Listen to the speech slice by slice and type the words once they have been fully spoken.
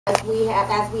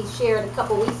as we shared a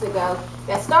couple weeks ago,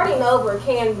 that starting over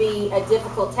can be a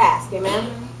difficult task.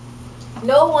 Amen.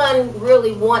 No one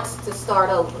really wants to start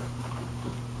over.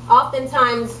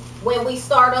 Oftentimes, when we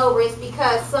start over, it's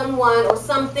because someone or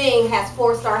something has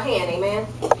forced our hand. Amen.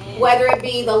 Whether it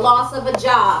be the loss of a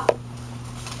job.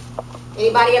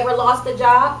 Anybody ever lost a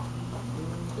job?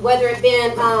 Whether it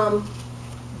been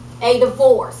a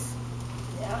divorce.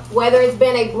 Whether it's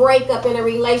been a breakup in a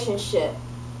relationship.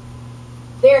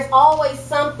 There's always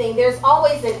something, there's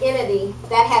always an entity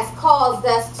that has caused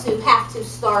us to have to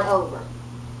start over.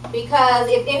 Because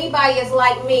if anybody is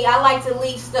like me, I like to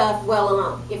leave stuff well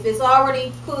alone. If it's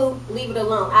already cool, leave it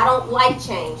alone. I don't like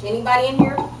change. Anybody in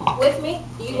here with me?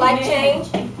 Do you like change?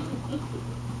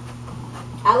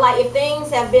 I like, if things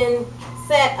have been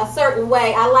set a certain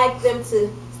way, I like them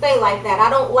to stay like that. I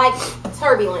don't like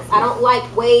turbulence. I don't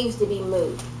like waves to be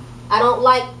moved. I don't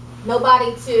like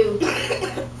nobody to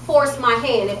force my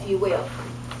hand, if you will.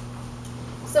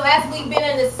 So as we've been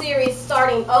in this series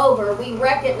starting over, we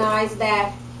recognize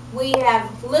that we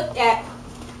have looked at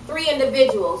three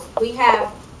individuals. We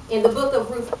have in the book of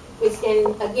Ruth,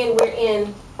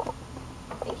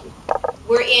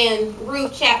 we're in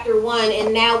Ruth chapter 1,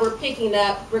 and now we're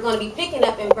going to be picking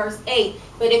up in verse 8.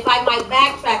 But if I might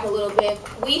backtrack a little bit,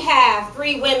 we have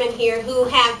three women here who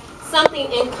have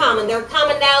something in common. Their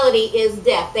commonality is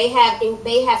death. They have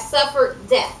suffered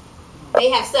death. They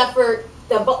have suffered,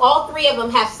 all three of them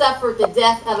have suffered the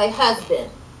death of a husband.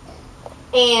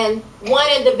 And one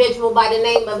individual by the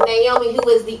name of Naomi, who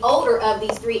is the older of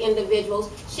these three individuals,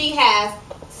 she has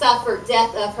suffered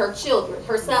death of her children,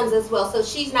 her sons as well. So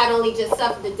she's not only just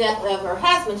suffered the death of her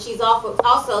husband, she's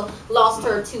also lost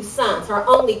her two sons, her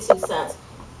only two sons.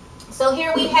 So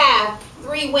here we have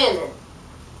three women,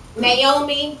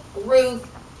 Naomi, Ruth,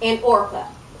 and Orpah.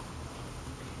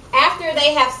 After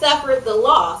they have suffered the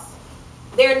loss,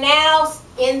 they're now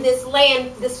in this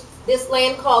land, this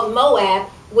land called Moab,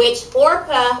 which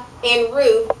Orpah and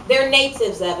Ruth, they're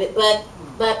natives of it,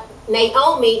 but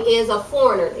Naomi is a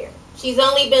foreigner there. She's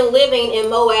only been living in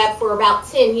Moab for about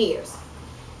 10 years.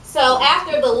 So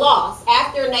after the loss,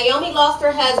 after Naomi lost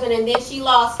her husband and then she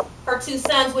lost her two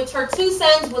sons, which her two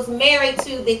sons was married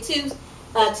to the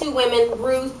two women,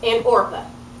 Ruth and Orpah.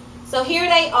 So here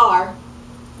they are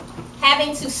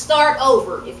having to start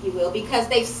over, if you will, because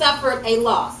they've suffered a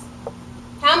loss.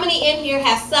 How many in here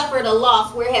have suffered a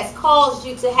loss where it has caused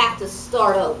you to have to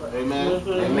start over? Amen.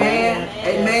 Amen.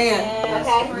 Amen. Amen.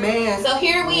 Okay. Amen. So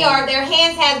here we are. Their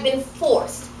hands have been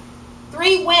forced.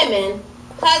 Three women,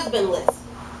 husbandless,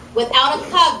 without a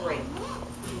covering,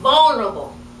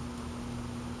 vulnerable,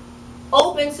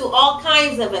 open to all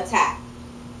kinds of attack.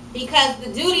 Because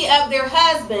the duty of their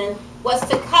husband was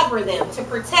to cover them, to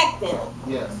protect them.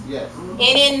 Yes, yes. And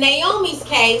in Naomi's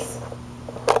case,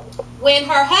 when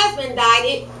her husband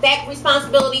died, that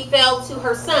responsibility fell to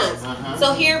her sons.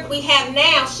 So here we have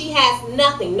now, she has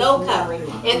nothing, no covering.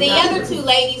 And the other two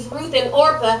ladies, Ruth and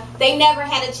Orpah, they never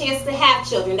had a chance to have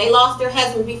children. They lost their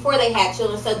husband before they had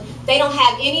children, so they don't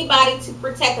have anybody to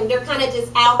protect them. They're kind of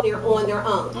just out there on their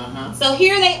own. So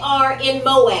here they are in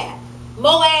Moab.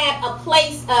 Moab, a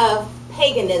place of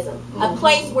paganism, a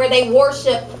place where they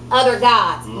worship other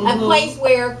gods, a place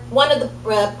where one of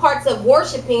the parts of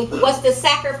worshiping was to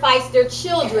sacrifice their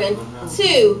children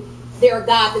to their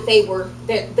God that they were,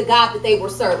 the God that they were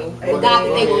serving, the God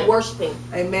that they were worshiping.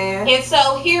 Amen. And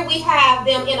so here we have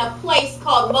them in a place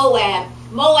called Moab.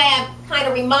 Moab kind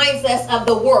of reminds us of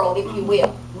the world, if you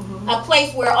will. A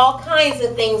place where all kinds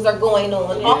of things are going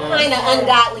on, all kind of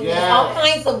ungodliness, all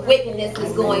kinds of wickedness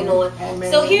is going on.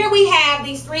 So here we have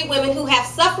these three women who have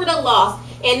suffered a loss,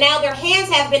 and now their hands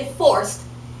have been forced,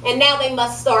 and now they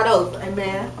must start over.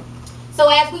 Amen. So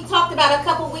as we talked about a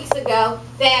couple weeks ago,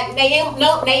 that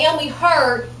Naomi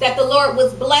heard that the Lord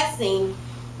was blessing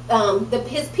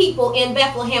his people in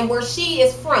Bethlehem, where she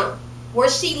is from, where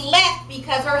she left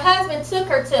because her husband took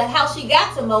her to how she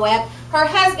got to Moab. Her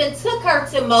husband took her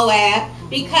to Moab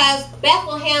because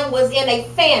Bethlehem was in a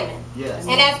famine. Yes.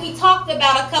 And as we talked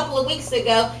about a couple of weeks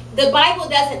ago, the Bible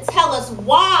doesn't tell us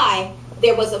why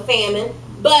there was a famine,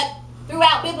 but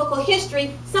throughout biblical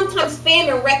history, sometimes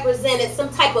famine represented some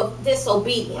type of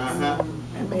disobedience.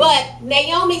 But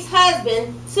Naomi's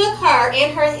husband took her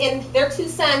and their two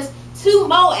sons to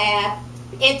Moab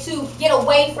and to get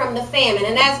away from the famine.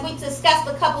 And as we discussed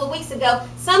a couple of weeks ago,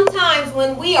 sometimes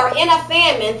when we are in a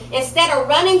famine, instead of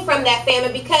running from that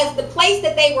famine, because the place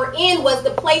that they were in was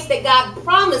the place that God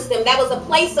promised them, that was a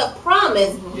place of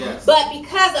promise, but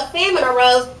because a famine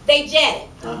arose, they jetted.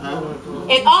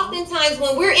 And oftentimes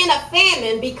when we're in a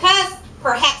famine,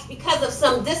 perhaps because of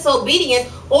some disobedience,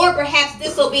 or perhaps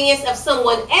disobedience of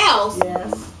someone else,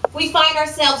 we find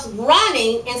ourselves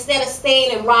running instead of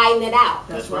staying and riding it out.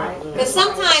 That's right. Because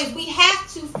sometimes we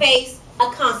have to face a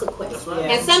consequence.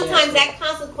 Right. And sometimes that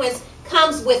consequence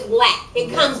comes with lack.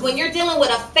 It comes when you're dealing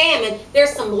with a famine, there's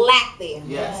some lack there.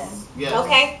 Yes. Yes.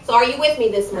 Okay? So are you with me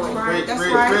this morning? Right. That's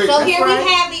Great, right. great. So That's here right.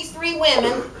 we have these three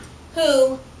women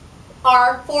who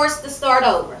are forced to start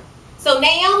over. So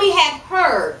Naomi had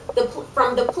heard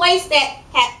from the place that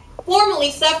had formerly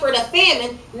suffered a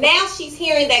famine. Now she's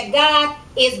hearing that God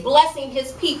is blessing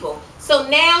his people. So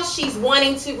now she's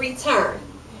wanting to return.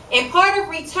 And part of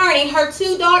returning, her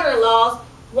two daughter-in-laws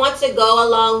want to go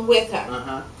along with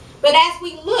her. But as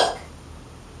we look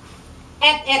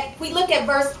at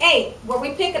verse 8, where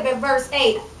we pick up at verse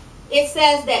 8, it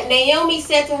says that Naomi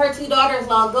said to her two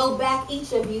daughters-in-law, go back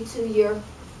each of you to your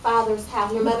father's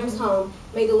house, your mother's home.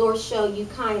 May the Lord show you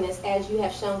kindness as you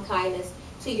have shown kindness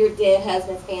to your dead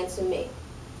husbands and to me.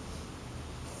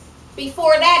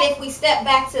 Before that, if we step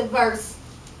back to verse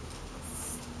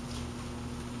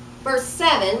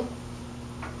 7,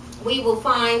 we will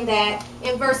find that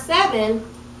in verse 7,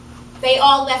 they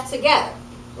all left together,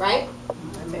 right?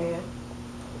 Amen.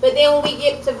 But then when we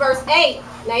get to verse 8,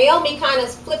 Naomi kind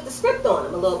of flipped the script on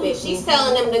them a little bit. She's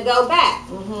telling them to go back.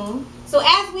 So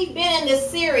as we've been in this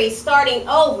series starting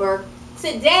over,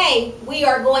 today we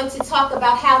are going to talk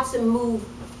about how to move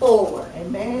forward.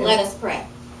 Amen. Let us pray.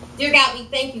 Dear God, we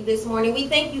thank you this morning. We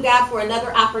thank you, God, for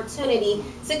another opportunity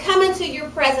to come into your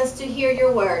presence to hear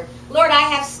your word. Lord, I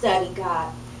have studied,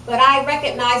 God. But I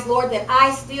recognize, Lord, that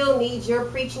I still need your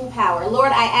preaching power.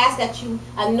 Lord, I ask that you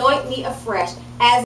anoint me afresh as